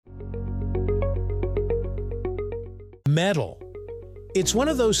Metal. It's one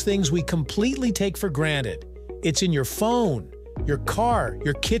of those things we completely take for granted. It's in your phone, your car,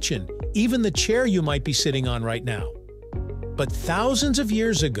 your kitchen, even the chair you might be sitting on right now. But thousands of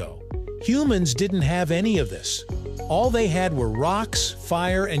years ago, humans didn't have any of this. All they had were rocks,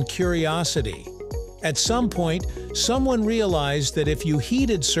 fire, and curiosity. At some point, someone realized that if you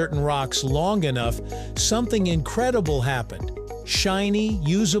heated certain rocks long enough, something incredible happened. Shiny,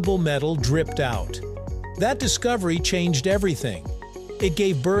 usable metal dripped out. That discovery changed everything. It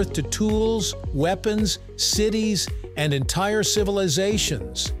gave birth to tools, weapons, cities, and entire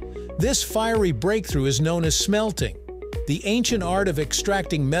civilizations. This fiery breakthrough is known as smelting, the ancient art of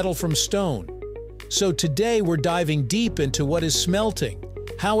extracting metal from stone. So today we're diving deep into what is smelting,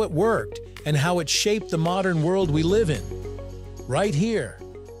 how it worked, and how it shaped the modern world we live in. Right here,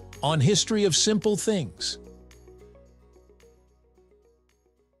 on History of Simple Things.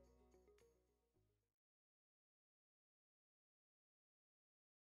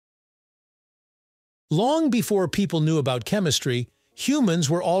 Long before people knew about chemistry, humans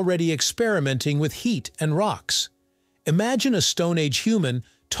were already experimenting with heat and rocks. Imagine a Stone Age human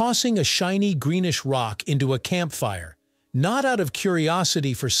tossing a shiny greenish rock into a campfire, not out of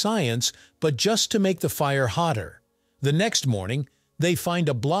curiosity for science, but just to make the fire hotter. The next morning, they find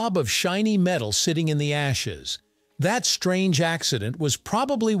a blob of shiny metal sitting in the ashes. That strange accident was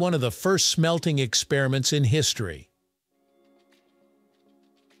probably one of the first smelting experiments in history.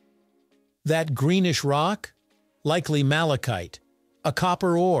 That greenish rock? Likely malachite, a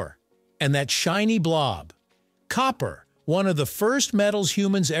copper ore, and that shiny blob. Copper, one of the first metals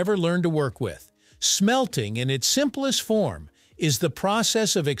humans ever learned to work with. Smelting, in its simplest form, is the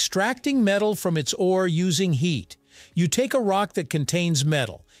process of extracting metal from its ore using heat. You take a rock that contains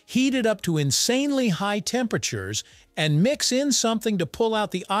metal, heat it up to insanely high temperatures, and mix in something to pull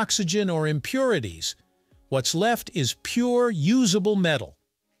out the oxygen or impurities. What's left is pure, usable metal.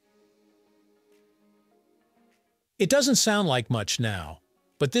 It doesn't sound like much now,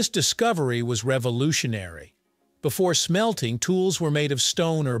 but this discovery was revolutionary. Before smelting, tools were made of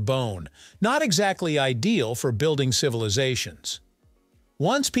stone or bone, not exactly ideal for building civilizations.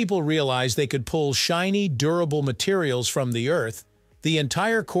 Once people realized they could pull shiny, durable materials from the earth, the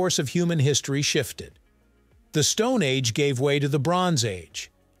entire course of human history shifted. The Stone Age gave way to the Bronze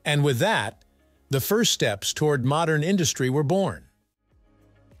Age, and with that, the first steps toward modern industry were born.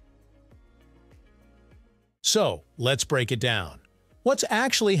 So, let's break it down. What's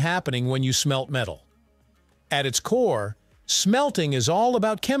actually happening when you smelt metal? At its core, smelting is all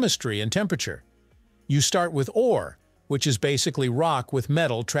about chemistry and temperature. You start with ore, which is basically rock with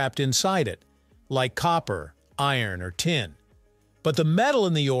metal trapped inside it, like copper, iron, or tin. But the metal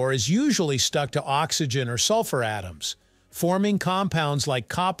in the ore is usually stuck to oxygen or sulfur atoms, forming compounds like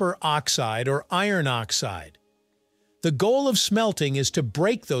copper oxide or iron oxide. The goal of smelting is to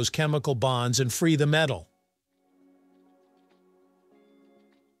break those chemical bonds and free the metal.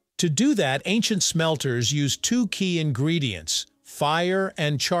 To do that, ancient smelters used two key ingredients, fire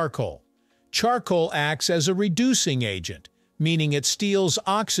and charcoal. Charcoal acts as a reducing agent, meaning it steals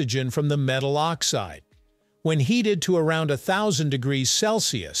oxygen from the metal oxide. When heated to around 1,000 degrees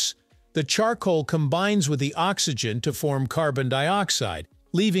Celsius, the charcoal combines with the oxygen to form carbon dioxide,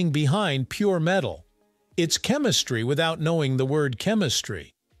 leaving behind pure metal. It's chemistry without knowing the word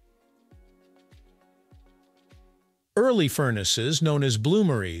chemistry. Early furnaces, known as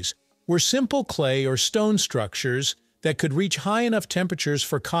bloomeries, were simple clay or stone structures that could reach high enough temperatures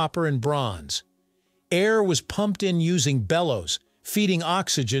for copper and bronze. Air was pumped in using bellows, feeding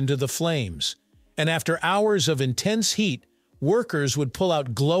oxygen to the flames. And after hours of intense heat, workers would pull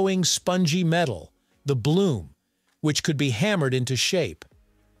out glowing, spongy metal, the bloom, which could be hammered into shape.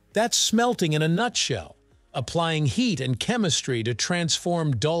 That's smelting in a nutshell, applying heat and chemistry to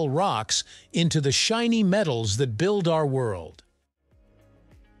transform dull rocks into the shiny metals that build our world.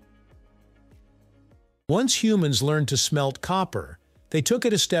 Once humans learned to smelt copper, they took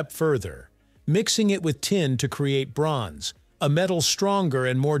it a step further, mixing it with tin to create bronze, a metal stronger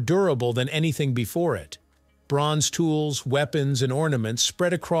and more durable than anything before it. Bronze tools, weapons, and ornaments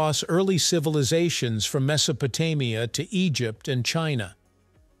spread across early civilizations from Mesopotamia to Egypt and China.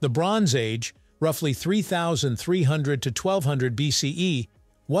 The Bronze Age, roughly 3,300 to 1200 BCE,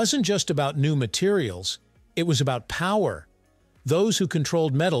 wasn't just about new materials, it was about power. Those who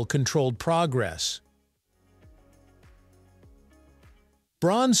controlled metal controlled progress.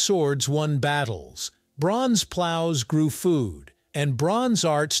 Bronze swords won battles, bronze plows grew food, and bronze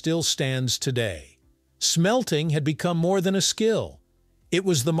art still stands today. Smelting had become more than a skill. It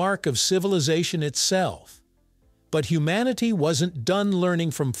was the mark of civilization itself. But humanity wasn't done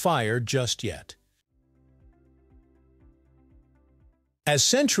learning from fire just yet. As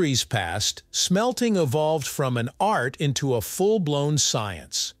centuries passed, smelting evolved from an art into a full-blown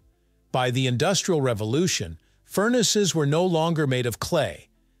science. By the Industrial Revolution, furnaces were no longer made of clay.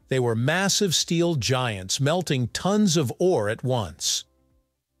 They were massive steel giants melting tons of ore at once.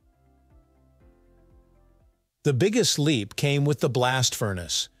 The biggest leap came with the blast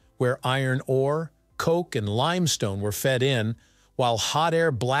furnace, where iron ore, coke, and limestone were fed in, while hot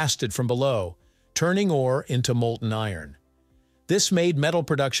air blasted from below, turning ore into molten iron. This made metal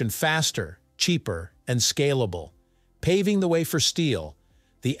production faster, cheaper, and scalable, paving the way for steel,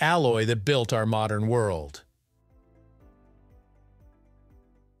 the alloy that built our modern world.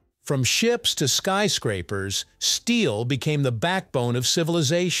 From ships to skyscrapers, steel became the backbone of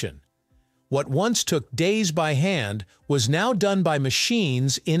civilization. What once took days by hand was now done by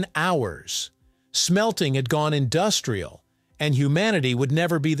machines in hours. Smelting had gone industrial, and humanity would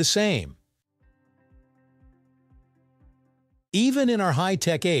never be the same. Even in our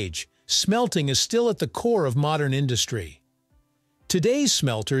high-tech age, smelting is still at the core of modern industry. Today's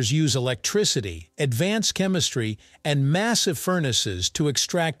smelters use electricity, advanced chemistry, and massive furnaces to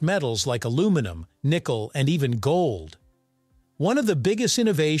extract metals like aluminum, nickel, and even gold. One of the biggest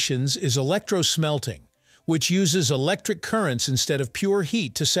innovations is electrosmelting, which uses electric currents instead of pure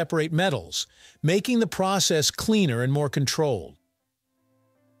heat to separate metals, making the process cleaner and more controlled.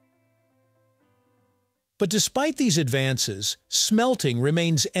 But despite these advances, smelting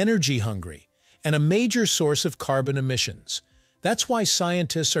remains energy-hungry and a major source of carbon emissions. That's why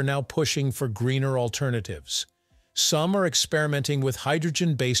scientists are now pushing for greener alternatives. Some are experimenting with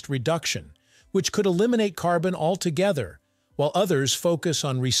hydrogen-based reduction, which could eliminate carbon altogether, while others focus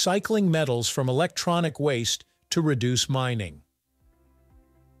on recycling metals from electronic waste to reduce mining.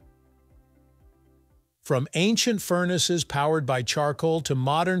 From ancient furnaces powered by charcoal to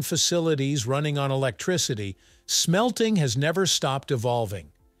modern facilities running on electricity, smelting has never stopped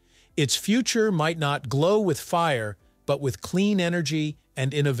evolving. Its future might not glow with fire, but with clean energy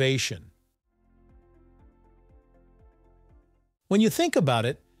and innovation. When you think about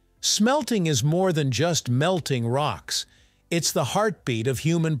it, smelting is more than just melting rocks. It's the heartbeat of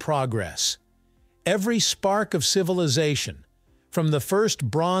human progress. Every spark of civilization, from the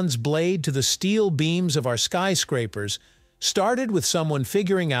first bronze blade to the steel beams of our skyscrapers, started with someone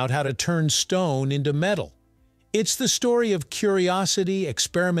figuring out how to turn stone into metal. It's the story of curiosity,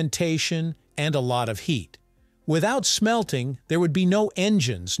 experimentation, and a lot of heat. Without smelting, there would be no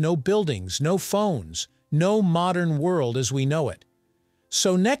engines, no buildings, no phones, no modern world as we know it.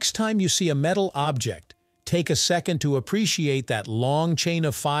 So next time you see a metal object, take a second to appreciate that long chain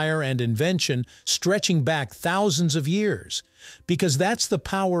of fire and invention stretching back thousands of years, because that's the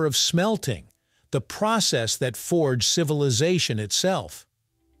power of smelting, the process that forged civilization itself.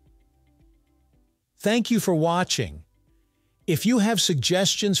 Thank you for watching. If you have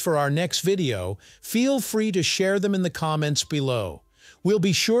suggestions for our next video, feel free to share them in the comments below. We'll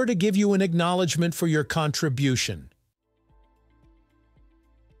be sure to give you an acknowledgement for your contribution.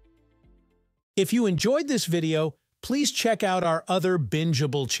 If you enjoyed this video, please check out our other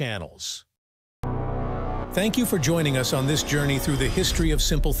bingeable channels. Thank you for joining us on this journey through the history of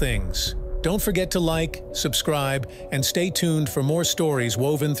simple things. Don't forget to like, subscribe, and stay tuned for more stories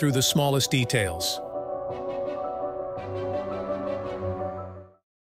woven through the smallest details.